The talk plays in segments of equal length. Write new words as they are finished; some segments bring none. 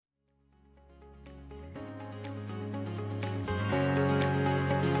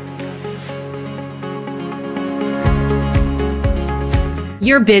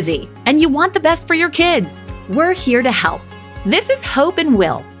You're busy and you want the best for your kids. We're here to help. This is Hope and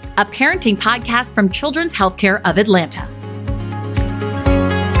Will, a parenting podcast from Children's Healthcare of Atlanta.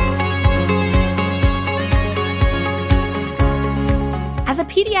 As a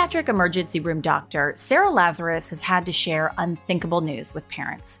pediatric emergency room doctor, Sarah Lazarus has had to share unthinkable news with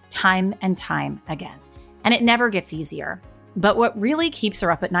parents time and time again. And it never gets easier. But what really keeps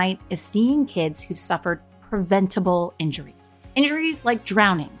her up at night is seeing kids who've suffered preventable injuries. Injuries like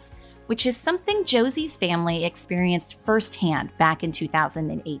drownings, which is something Josie's family experienced firsthand back in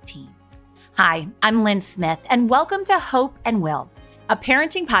 2018. Hi, I'm Lynn Smith, and welcome to Hope and Will, a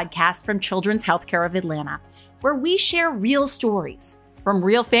parenting podcast from Children's Healthcare of Atlanta, where we share real stories from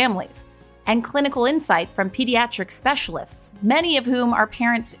real families and clinical insight from pediatric specialists, many of whom are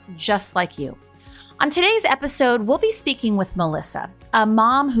parents just like you. On today's episode, we'll be speaking with Melissa, a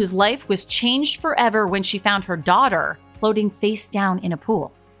mom whose life was changed forever when she found her daughter floating face down in a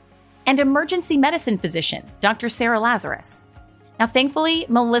pool, and emergency medicine physician, Dr. Sarah Lazarus. Now, thankfully,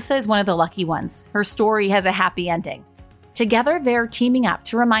 Melissa is one of the lucky ones. Her story has a happy ending. Together, they're teaming up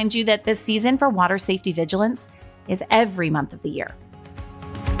to remind you that this season for water safety vigilance is every month of the year.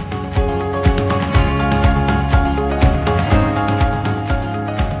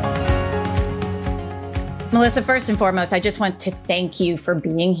 Melissa, first and foremost, I just want to thank you for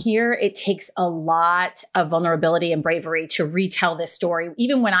being here. It takes a lot of vulnerability and bravery to retell this story.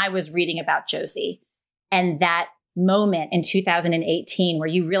 Even when I was reading about Josie and that moment in 2018 where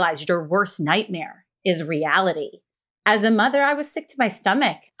you realized your worst nightmare is reality. As a mother, I was sick to my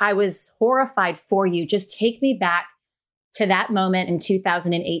stomach. I was horrified for you. Just take me back to that moment in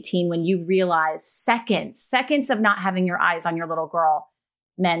 2018 when you realized seconds of not having your eyes on your little girl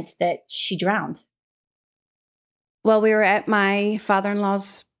meant that she drowned. Well, we were at my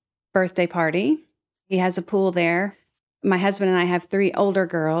father-in-law's birthday party. He has a pool there. My husband and I have 3 older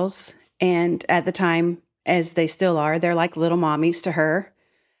girls. And at the time, as they still are, they're like little mommies to her.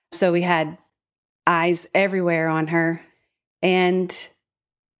 So we had eyes everywhere on her. And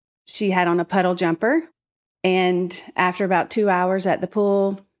she had on a puddle jumper. And after about 2 hours at the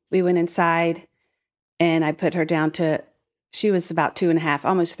pool, we went inside and I put her down to, she was about 2.5,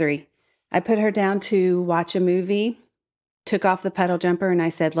 almost 3. I put her down to watch a movie, took off the puddle jumper, and I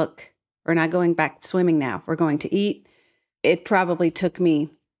said, look, we're not going back swimming now. We're going to eat. It probably took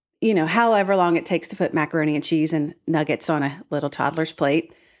me, however long it takes to put macaroni and cheese and nuggets on a little toddler's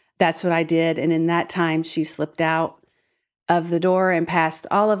plate. That's what I did. And in that time, she slipped out of the door and past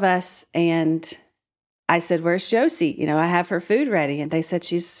all of us. And I said, where's Josie? I have her food ready. And they said,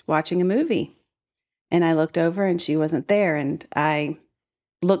 she's watching a movie. And I looked over and she wasn't there. And I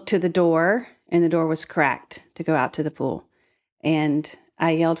looked to the door, and the door was cracked to go out to the pool. And I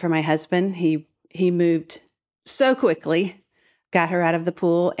yelled for my husband. He moved so quickly, got her out of the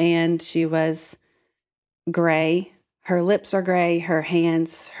pool, and she was gray. Her lips are gray, her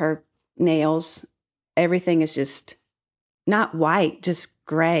hands, her nails, everything is just not white, just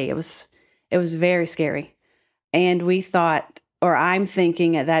gray. It was very scary. And we thought, or I'm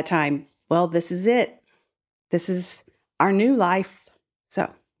thinking at that time, well, this is it. This is our new life. So,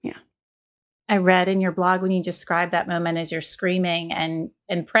 yeah. I read in your blog when you described that moment as you're screaming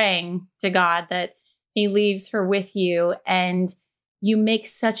and praying to God that he leaves her with you. And you make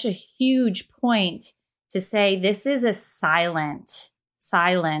such a huge point to say this is a silent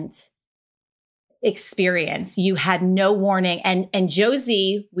experience. You had no warning. And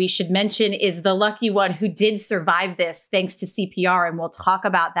Josie, we should mention, is the lucky one who did survive this thanks to CPR. And we'll talk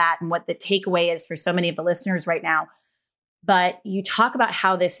about that and what the takeaway is for so many of the listeners right now. But you talk about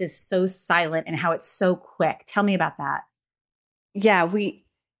how this is so silent and how it's so quick. Tell me about that. Yeah, we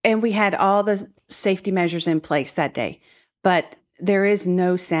had all the safety measures in place that day, but there is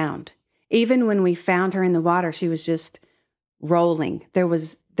no sound. Even when we found her in the water, she was just rolling. There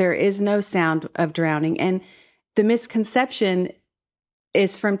is no sound of drowning. And the misconception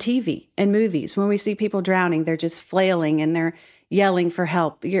is from TV and movies. When we see people drowning, they're just flailing and they're yelling for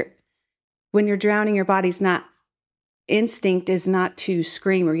help. When you're drowning, your body's not, instinct is not to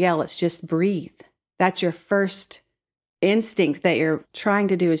scream or yell. It's just breathe. That's your first instinct that you're trying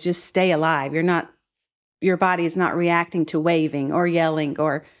to do, is just stay alive. Your body is not reacting to waving or yelling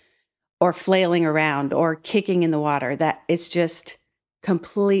or flailing around or kicking in the water. That it's just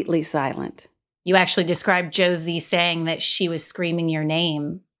completely silent. You actually described Josie saying that she was screaming your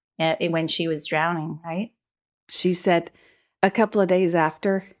name when she was drowning, right? She said a couple of days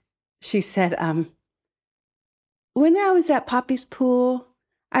after, she said, when I was at Poppy's pool,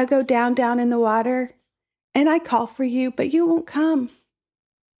 I go down in the water and I call for you, but you won't come.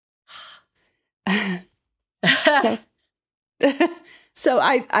 So So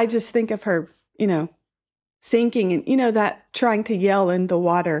I just think of her, sinking and, that trying to yell in the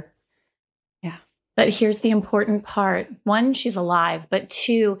water. Yeah. But here's the important part. One, she's alive. But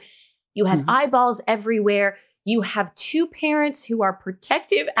two, you had eyeballs everywhere. You have two parents who are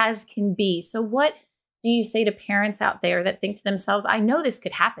protective as can be. So what do you say to parents out there that think to themselves, I know this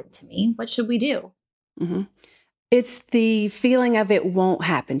could happen to me. What should we do? Mm-hmm. It's the feeling of it won't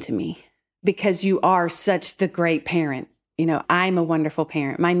happen to me because you are such the great parent. I'm a wonderful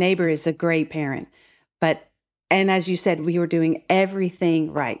parent. My neighbor is a great parent. And as you said, we were doing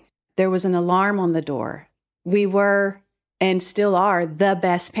everything right. There was an alarm on the door. We were and still are the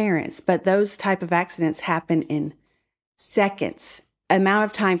best parents, but those type of accidents happen in seconds. Amount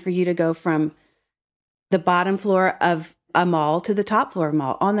of time for you to go from the bottom floor of a mall to the top floor of a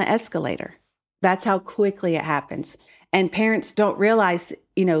mall on the escalator. That's how quickly it happens. And parents don't realize,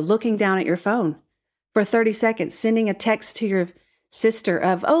 looking down at your phone for 30 seconds, sending a text to your sister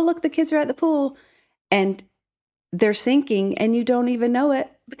of, oh, look, the kids are at the pool. And they're sinking and you don't even know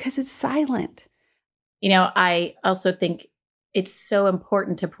it because it's silent. I also think it's so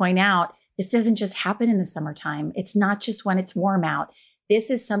important to point out, this doesn't just happen in the summertime. It's not just when it's warm out. This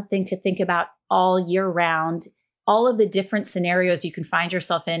is something to think about all year round. All of the different scenarios you can find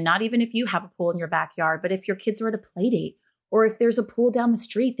yourself in, not even if you have a pool in your backyard, but if your kids are at a play date or if there's a pool down the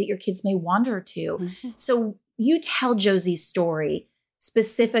street that your kids may wander to. Mm-hmm. So you tell Josie's story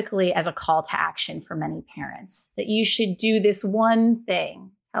specifically as a call to action for many parents that you should do this one thing.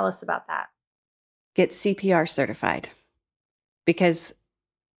 Tell us about that. Get CPR certified because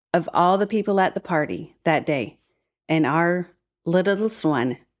of all the people at the party that day and our littlest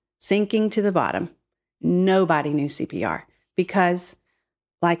one sinking to the bottom. Nobody knew CPR because,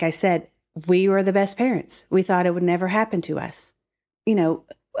 like I said, we were the best parents. We thought it would never happen to us.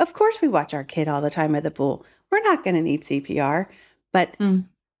 Of course we watch our kid all the time at the pool. We're not going to need CPR. But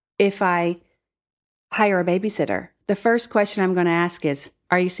if I hire a babysitter, the first question I'm going to ask is,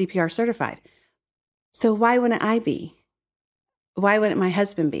 are you CPR certified? So why wouldn't I be? Why wouldn't my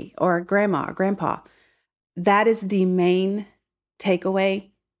husband be? Or grandma or grandpa? That is the main takeaway.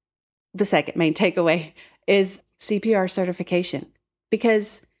 The second main takeaway is CPR certification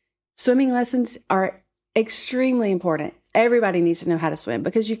because swimming lessons are extremely important. Everybody needs to know how to swim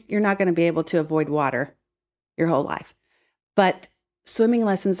because you're not going to be able to avoid water your whole life. But swimming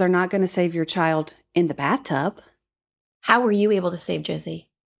lessons are not going to save your child in the bathtub. How were you able to save Josie?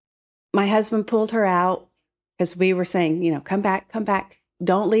 My husband pulled her out because we were saying, come back, come back.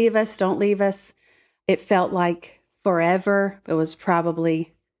 Don't leave us, don't leave us. It felt like forever. It was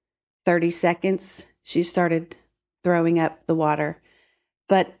probably 30 seconds, she started throwing up the water.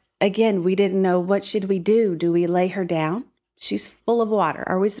 But again, we didn't know, what should we do? Do we lay her down? She's full of water.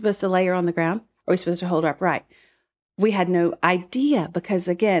 Are we supposed to lay her on the ground? Are we supposed to hold her upright? We had no idea because,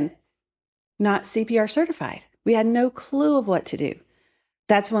 again, not CPR certified. We had no clue of what to do.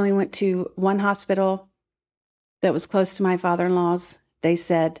 That's when we went to one hospital that was close to my father-in-law's. They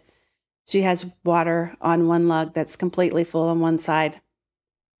said she has water on one lung that's completely full on one side.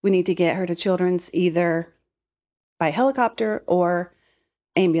 We need to get her to Children's either by helicopter or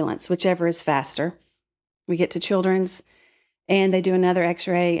ambulance, whichever is faster. We get to Children's and they do another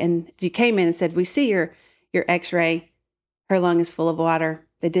x-ray. And you came in and said, we see your x-ray. Her lung is full of water.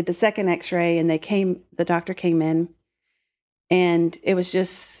 They did the second x-ray and the doctor came in and it was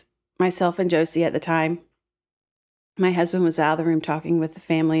just myself and Josie at the time. My husband was out of the room talking with the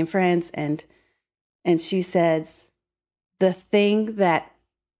family and friends. And she says, the thing that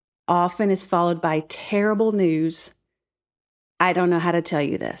often is followed by terrible news. I don't know how to tell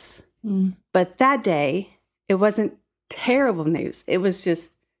you this. But that day, it wasn't terrible news. It was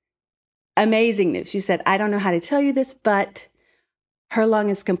just amazing news. She said, I don't know how to tell you this, but her lung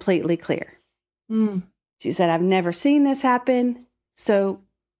is completely clear. She said, I've never seen this happen, so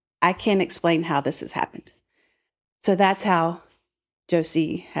I can't explain how this has happened. So that's how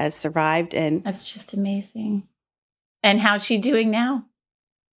Josie has survived. And that's just amazing. And how's she doing now?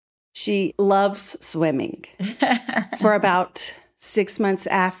 She loves swimming. For about 6 months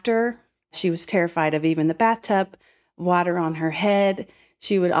after, she was terrified of even the bathtub, water on her head.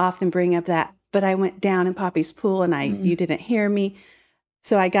 She would often bring up that, but I went down in Poppy's pool and you didn't hear me.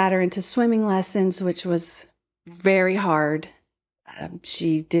 So I got her into swimming lessons, which was very hard.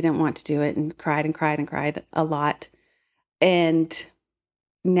 She didn't want to do it and cried and cried and cried a lot. And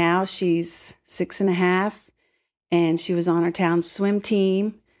now she's 6.5 and she was on our town swim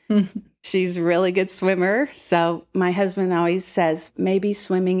team. She's a really good swimmer. So my husband always says, maybe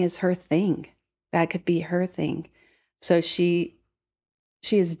swimming is her thing. That could be her thing. So she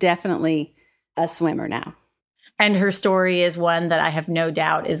is definitely a swimmer now. And her story is one that I have no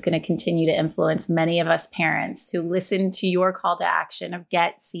doubt is going to continue to influence many of us parents who listen to your call to action of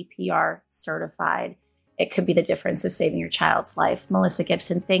get CPR certified. It could be the difference of saving your child's life. Melissa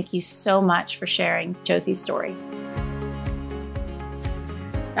Gibson, thank you so much for sharing Josie's story.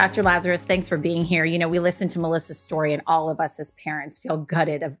 Dr. Lazarus, thanks for being here. You know, we listen to Melissa's story and all of us as parents feel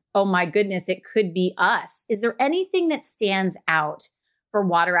gutted of, oh my goodness, it could be us. Is there anything that stands out for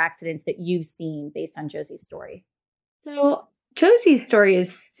water accidents that you've seen based on Josie's story? So Josie's story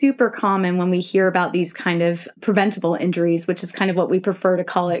is super common when we hear about these kind of preventable injuries, which is kind of what we prefer to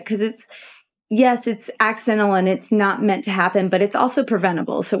call it, because yes, it's accidental and it's not meant to happen, but it's also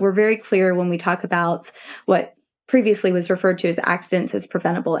preventable. So we're very clear when we talk about what previously was referred to as accidents as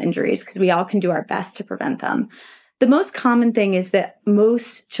preventable injuries, because we all can do our best to prevent them. The most common thing is that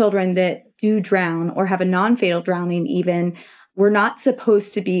most children that do drown or have a non-fatal drowning even were not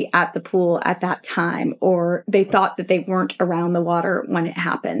supposed to be at the pool at that time, or they thought that they weren't around the water when it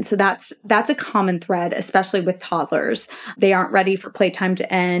happened. So that's a common thread, especially with toddlers. They aren't ready for playtime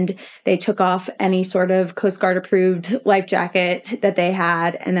to end. They took off any sort of Coast Guard approved life jacket that they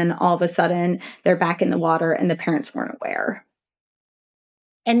had, and then all of a sudden they're back in the water and the parents weren't aware.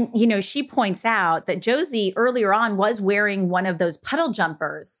 And, you know, she points out that Josie earlier on was wearing one of those puddle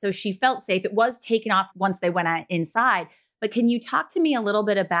jumpers. So she felt safe. It was taken off once they went inside. But can you talk to me a little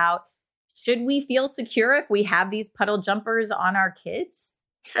bit about, should we feel secure if we have these puddle jumpers on our kids?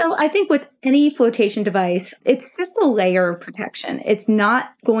 So I think with any flotation device, it's just a layer of protection. It's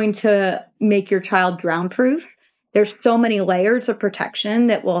not going to make your child drown proof. There's so many layers of protection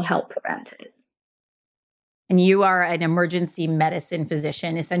that will help prevent it. And you are an emergency medicine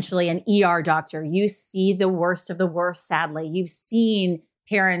physician, essentially an ER doctor. You see the worst of the worst, sadly. You've seen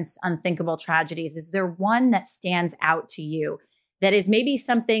parents' unthinkable tragedies. Is there one that stands out to you that is maybe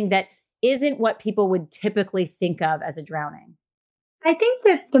something that isn't what people would typically think of as a drowning? I think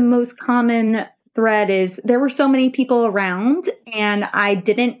that the most common thread is there were so many people around and I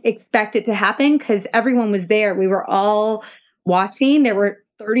didn't expect it to happen because everyone was there. We were all watching. There were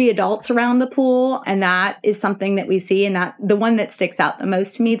 30 adults around the pool, and that is something that we see. And that the one that sticks out the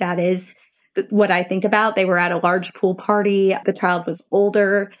most to me, that is what I think about. They were at a large pool party. The child was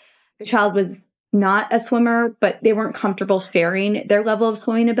older. The child was not a swimmer, but they weren't comfortable sharing their level of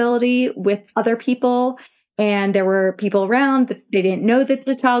swimming ability with other people. And there were people around that they didn't know that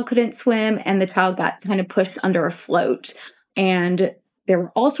the child couldn't swim, and the child got kind of pushed under a float. And there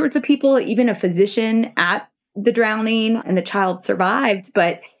were all sorts of people, even a physician at the drowning, and the child survived,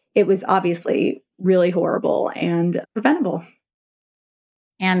 but it was obviously really horrible and preventable.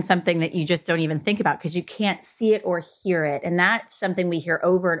 And something that you just don't even think about because you can't see it or hear it. And that's something we hear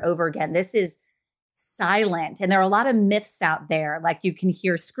over and over again. This is silent. And there are a lot of myths out there, like you can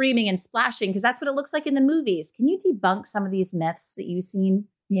hear screaming and splashing because that's what it looks like in the movies. Can you debunk some of these myths that you've seen?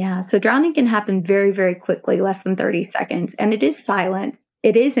 Yeah. So drowning can happen very, very quickly, less than 30 seconds. And it is silent.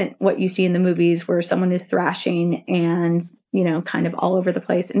 It isn't what you see in the movies where someone is thrashing and, you know, kind of all over the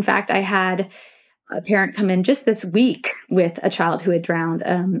place. In fact, I had a parent come in just this week with a child who had drowned,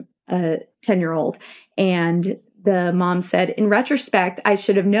 a 10-year-old. And the mom said, in retrospect, I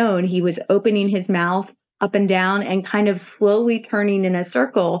should have known he was opening his mouth up and down and kind of slowly turning in a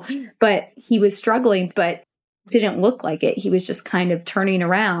circle, but he was struggling, but didn't look like it. He was just kind of turning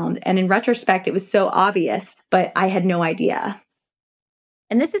around. And in retrospect, it was so obvious, but I had no idea.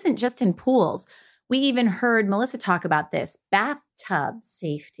 And this isn't just in pools. We even heard Melissa talk about this, bathtub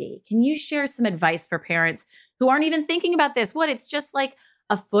safety. Can you share some advice for parents who aren't even thinking about this? What, it's just like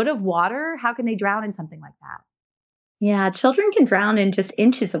a foot of water? How can they drown in something like that? Yeah, children can drown in just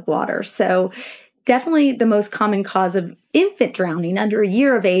inches of water. So definitely the most common cause of infant drowning under a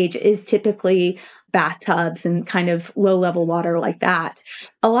year of age is typically bathtubs and kind of low-level water like that.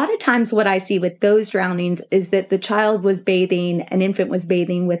 A lot of times what I see with those drownings is that the child was bathing, an infant was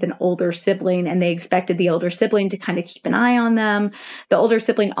bathing with an older sibling, and they expected the older sibling to kind of keep an eye on them. The older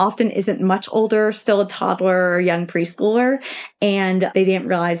sibling often isn't much older, still a toddler or a young preschooler, and they didn't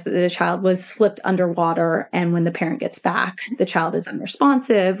realize that the child was slipped underwater, and when the parent gets back, the child is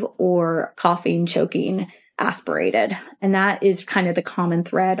unresponsive or coughing, choking, aspirated. And that is kind of the common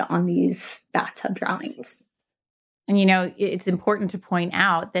thread on these bathtub drownings. And, you know, it's important to point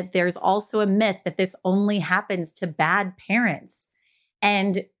out that there's also a myth that this only happens to bad parents.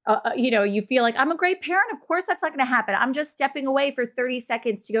 And, you know, you feel like, I'm a great parent. Of course, that's not going to happen. I'm just stepping away for 30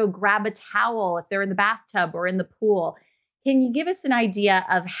 seconds to go grab a towel if they're in the bathtub or in the pool. Can you give us an idea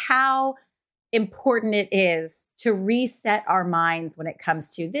of how important it is to reset our minds when it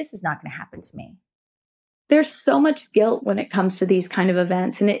comes to this is not going to happen to me? There's so much guilt when it comes to these kind of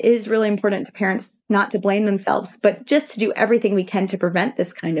events. And it is really important to parents not to blame themselves, but just to do everything we can to prevent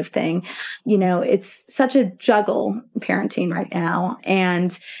this kind of thing. It's such a juggle parenting right now.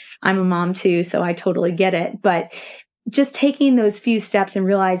 And I'm a mom too, so I totally get it. But just taking those few steps and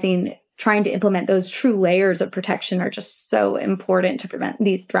realizing trying to implement those true layers of protection are just so important to prevent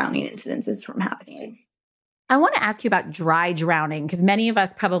these drowning incidences from happening. I want to ask you about dry drowning, because many of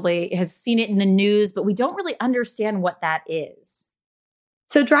us probably have seen it in the news, but we don't really understand what that is.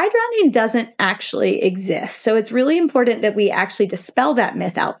 So dry drowning doesn't actually exist. So it's really important that we actually dispel that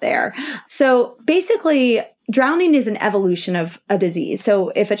myth out there. So basically, drowning is an evolution of a disease. So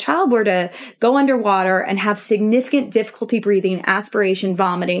if a child were to go underwater and have significant difficulty breathing, aspiration,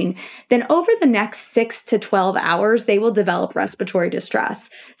 vomiting, then over the next 6 to 12 hours, they will develop respiratory distress.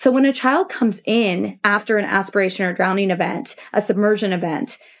 So when a child comes in after an aspiration or drowning event, a submersion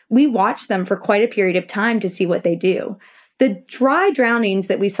event, we watch them for quite a period of time to see what they do. The dry drownings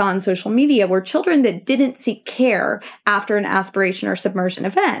that we saw on social media were children that didn't seek care after an aspiration or submersion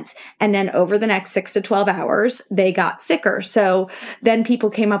event. And then over the next 6 to 12 hours, they got sicker. So then people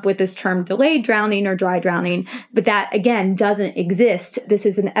came up with this term delayed drowning or dry drowning, but that again doesn't exist. This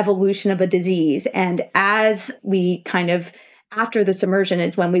is an evolution of a disease. And as we after the submersion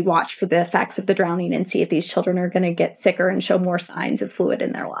is when we watch for the effects of the drowning and see if these children are going to get sicker and show more signs of fluid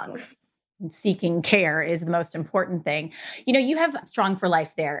in their lungs. Seeking care is the most important thing. You have Strong for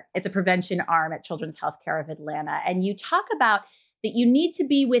Life there. It's a prevention arm at Children's Healthcare of Atlanta. And you talk about that you need to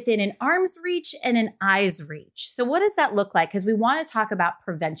be within an arm's reach and an eye's reach. So what does that look like? Because we want to talk about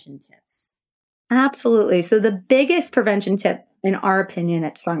prevention tips. Absolutely. So the biggest prevention tip, in our opinion,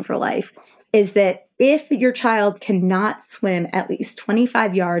 at Strong for Life is that if your child cannot swim at least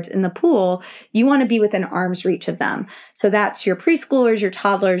 25 yards in the pool, you want to be within arm's reach of them. So that's your preschoolers, your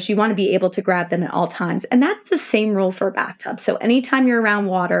toddlers. You want to be able to grab them at all times. And that's the same rule for a bathtub. So anytime you're around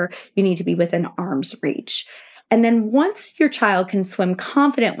water, you need to be within arm's reach. And then once your child can swim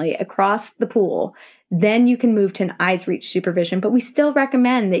confidently across the pool, then you can move to an eyes reach supervision. But we still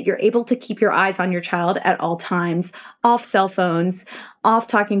recommend that you're able to keep your eyes on your child at all times, off cell phones, off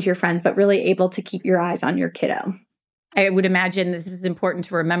talking to your friends, but really able to keep your eyes on your kiddo. I would imagine this is important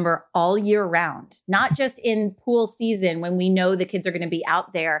to remember all year round, not just in pool season when we know the kids are going to be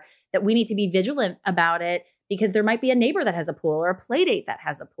out there, that we need to be vigilant about it because there might be a neighbor that has a pool or a play date that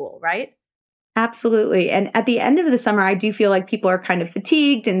has a pool, right? Absolutely. And at the end of the summer, I do feel like people are kind of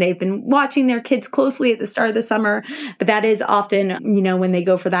fatigued and they've been watching their kids closely at the start of the summer. But that is often, when they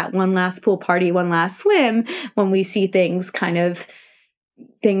go for that one last pool party, one last swim, when we see things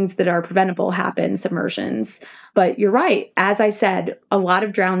that are preventable happen, submersions. But you're right. As I said, a lot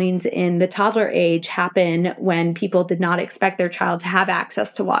of drownings in the toddler age happen when people did not expect their child to have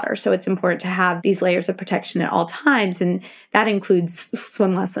access to water. So it's important to have these layers of protection at all times. And that includes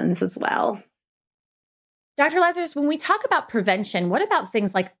swim lessons as well. Dr. Lazarus, when we talk about prevention, what about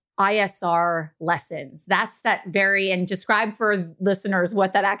things like ISR lessons? And describe for listeners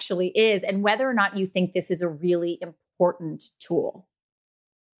what that actually is and whether or not you think this is a really important tool.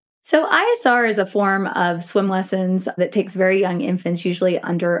 So ISR is a form of swim lessons that takes very young infants, usually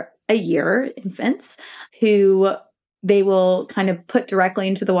under a year infants, who they will kind of put directly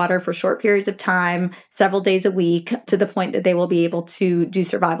into the water for short periods of time, several days a week, to the point that they will be able to do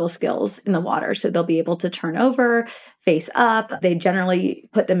survival skills in the water. So they'll be able to turn over, face up. They generally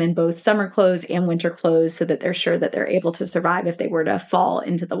put them in both summer clothes and winter clothes so that they're sure that they're able to survive if they were to fall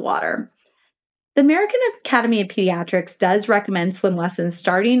into the water. The American Academy of Pediatrics does recommend swim lessons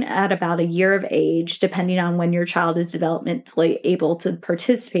starting at about a year of age, depending on when your child is developmentally able to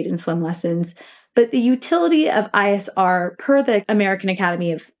participate in swim lessons. But the utility of ISR, per the American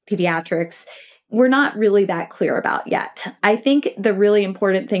Academy of Pediatrics, we're not really that clear about yet. I think the really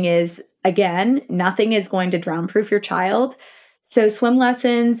important thing is, again, nothing is going to drown-proof your child. So swim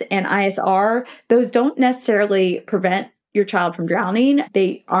lessons and ISR, those don't necessarily prevent your child from drowning.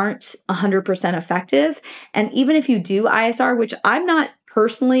 They aren't 100% effective. And even if you do ISR, which I'm not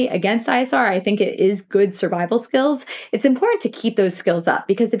personally against ISR, I think it is good survival skills. It's important to keep those skills up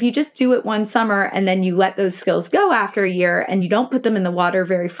because if you just do it one summer and then you let those skills go after a year and you don't put them in the water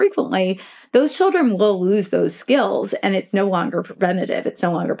very frequently, those children will lose those skills and it's no longer preventative. It's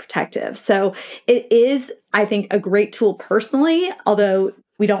no longer protective. So it is, I think, a great tool personally, although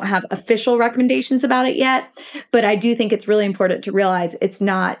we don't have official recommendations about it yet, but I do think it's really important to realize it's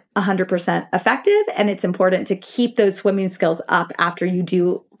not 100% effective, and it's important to keep those swimming skills up after you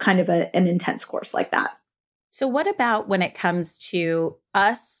do kind of an intense course like that. So what about when it comes to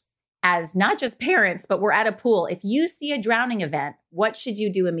us as not just parents, but we're at a pool? If you see a drowning event, what should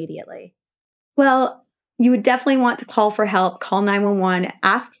you do immediately? Well, You would definitely want to call for help, call 911,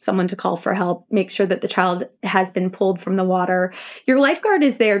 ask someone to call for help, make sure that the child has been pulled from the water. Your lifeguard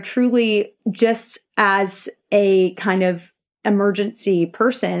is there truly just as a kind of emergency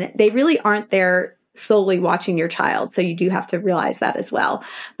person. They really aren't there solely watching your child. So you do have to realize that as well.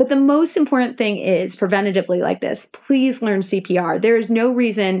 But the most important thing is preventatively like this, please learn CPR. There is no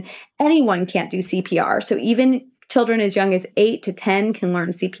reason anyone can't do CPR. So even children as young as 8 to 10 can learn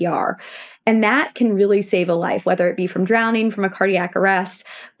CPR. And that can really save a life, whether it be from drowning, from a cardiac arrest.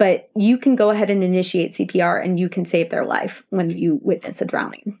 But you can go ahead and initiate CPR and you can save their life when you witness a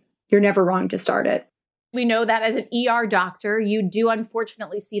drowning. You're never wrong to start it. We know that as an ER doctor, you do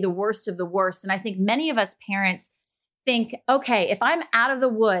unfortunately see the worst of the worst. And I think many of us parents think, okay, if I'm out of the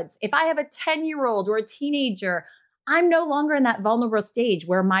woods, if I have a 10-year-old or a teenager, I'm no longer in that vulnerable stage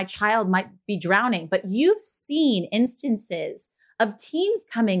where my child might be drowning. But you've seen instances of teens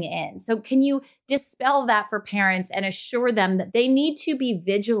coming in. So can you dispel that for parents and assure them that they need to be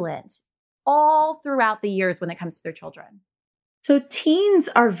vigilant all throughout the years when it comes to their children? So teens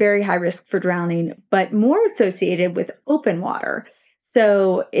are very high risk for drowning, but more associated with open water.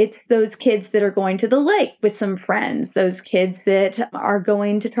 So it's those kids that are going to the lake with some friends, those kids that are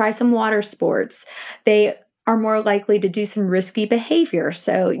going to try some water sports. They are more likely to do some risky behavior.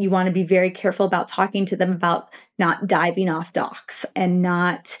 So you want to be very careful about talking to them about not diving off docks and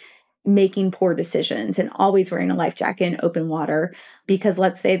not making poor decisions and always wearing a life jacket in open water. Because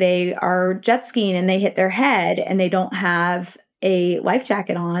let's say they are jet skiing and they hit their head and they don't have a life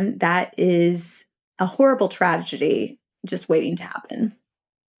jacket on, that is a horrible tragedy just waiting to happen.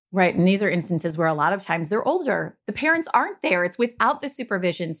 Right. And these are instances where a lot of times they're older. The parents aren't there. It's without the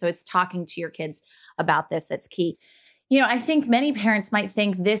supervision. So it's talking to your kids about this that's key. I think many parents might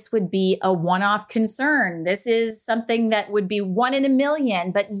think this would be a one-off concern. This is something that would be 1 in a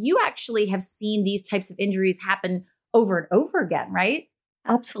million, but you actually have seen these types of injuries happen over and over again, right?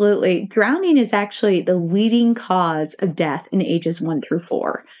 Absolutely. Drowning is actually the leading cause of death in ages 1 through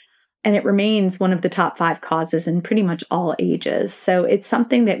 4. And it remains one of the top 5 causes in pretty much all ages. So it's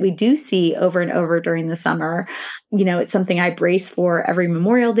something that we do see over and over during the summer. It's something I brace for every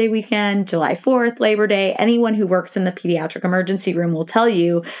Memorial Day weekend, July 4th, Labor Day. Anyone who works in the pediatric emergency room will tell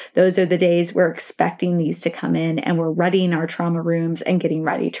you those are the days we're expecting these to come in and we're readying our trauma rooms and getting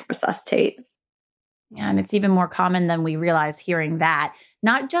ready to resuscitate. Yeah, and it's even more common than we realize hearing that,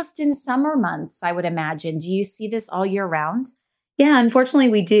 not just in summer months, I would imagine. Do you see this all year round? Yeah, unfortunately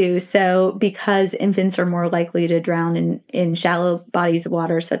we do. So because infants are more likely to drown in shallow bodies of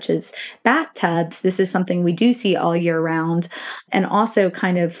water, such as bathtubs, this is something we do see all year round. And also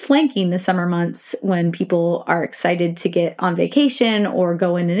kind of flanking the summer months when people are excited to get on vacation or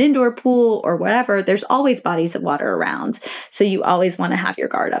go in an indoor pool or whatever, there's always bodies of water around. So you always want to have your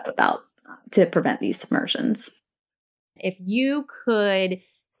guard up to prevent these submersions. If you could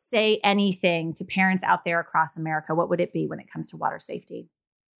say anything to parents out there across America, what would it be when it comes to water safety?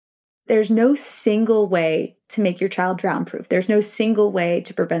 There's no single way to make your child drown proof. There's no single way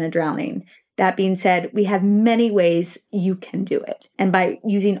to prevent a drowning. That being said, we have many ways you can do it. And by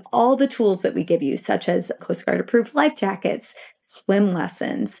using all the tools that we give you, such as Coast Guard approved life jackets, swim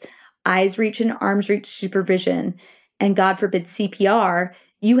lessons, eyes reach and arms reach supervision, and God forbid CPR,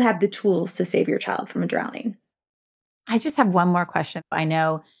 you have the tools to save your child from a drowning. I just have one more question. I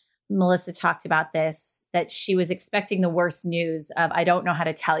know Melissa talked about this, that she was expecting the worst news of, I don't know how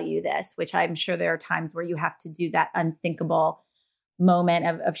to tell you this, which I'm sure there are times where you have to do that unthinkable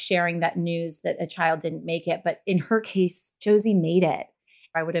moment of sharing that news that a child didn't make it. But in her case, Josie made it.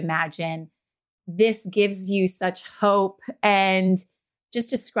 I would imagine this gives you such hope. And just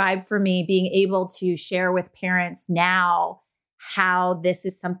describe for me being able to share with parents now how this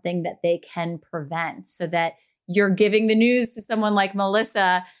is something that they can prevent, so that you're giving the news to someone like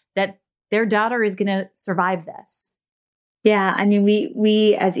Melissa that their daughter is going to survive this. Yeah. I mean,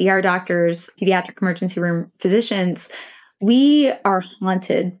 we as ER doctors, pediatric emergency room physicians, we are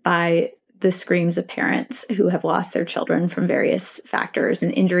haunted by the screams of parents who have lost their children from various factors.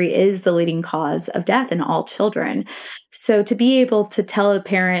 And injury is the leading cause of death in all children. So to be able to tell a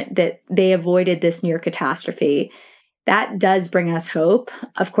parent that they avoided this near catastrophe, that does bring us hope.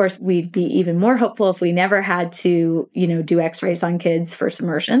 Of course, we'd be even more hopeful if we never had to, do x-rays on kids for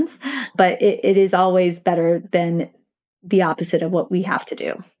submersions, but it is always better than the opposite of what we have to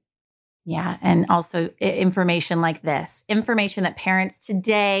do. Yeah. And also information like this, information that parents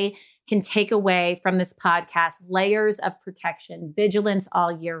today can take away from this podcast, layers of protection, vigilance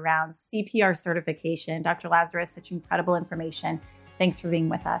all year round, CPR certification. Dr. Lazarus, such incredible information. Thanks for being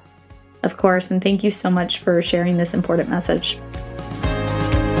with us. Of course, and thank you so much for sharing this important message.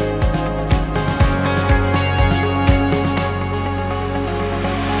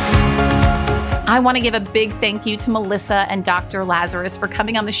 I want to give a big thank you to Melissa and Dr. Lazarus for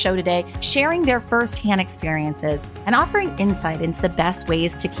coming on the show today, sharing their firsthand experiences and offering insight into the best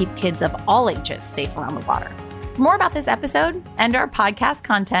ways to keep kids of all ages safe around the water. For more about this episode and our podcast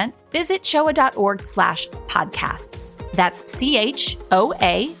content, visit choa.org/podcasts. That's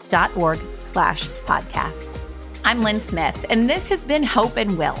CHOA.org/podcasts. I'm Lynn Smith, and this has been Hope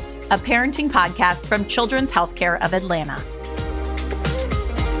and Will, a parenting podcast from Children's Healthcare of Atlanta.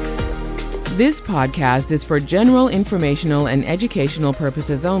 This podcast is for general informational and educational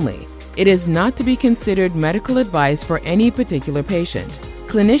purposes only. It is not to be considered medical advice for any particular patient.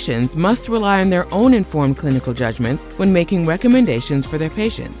 Clinicians must rely on their own informed clinical judgments when making recommendations for their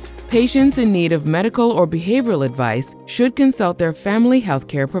patients. Patients in need of medical or behavioral advice should consult their family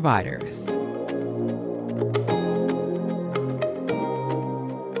healthcare providers.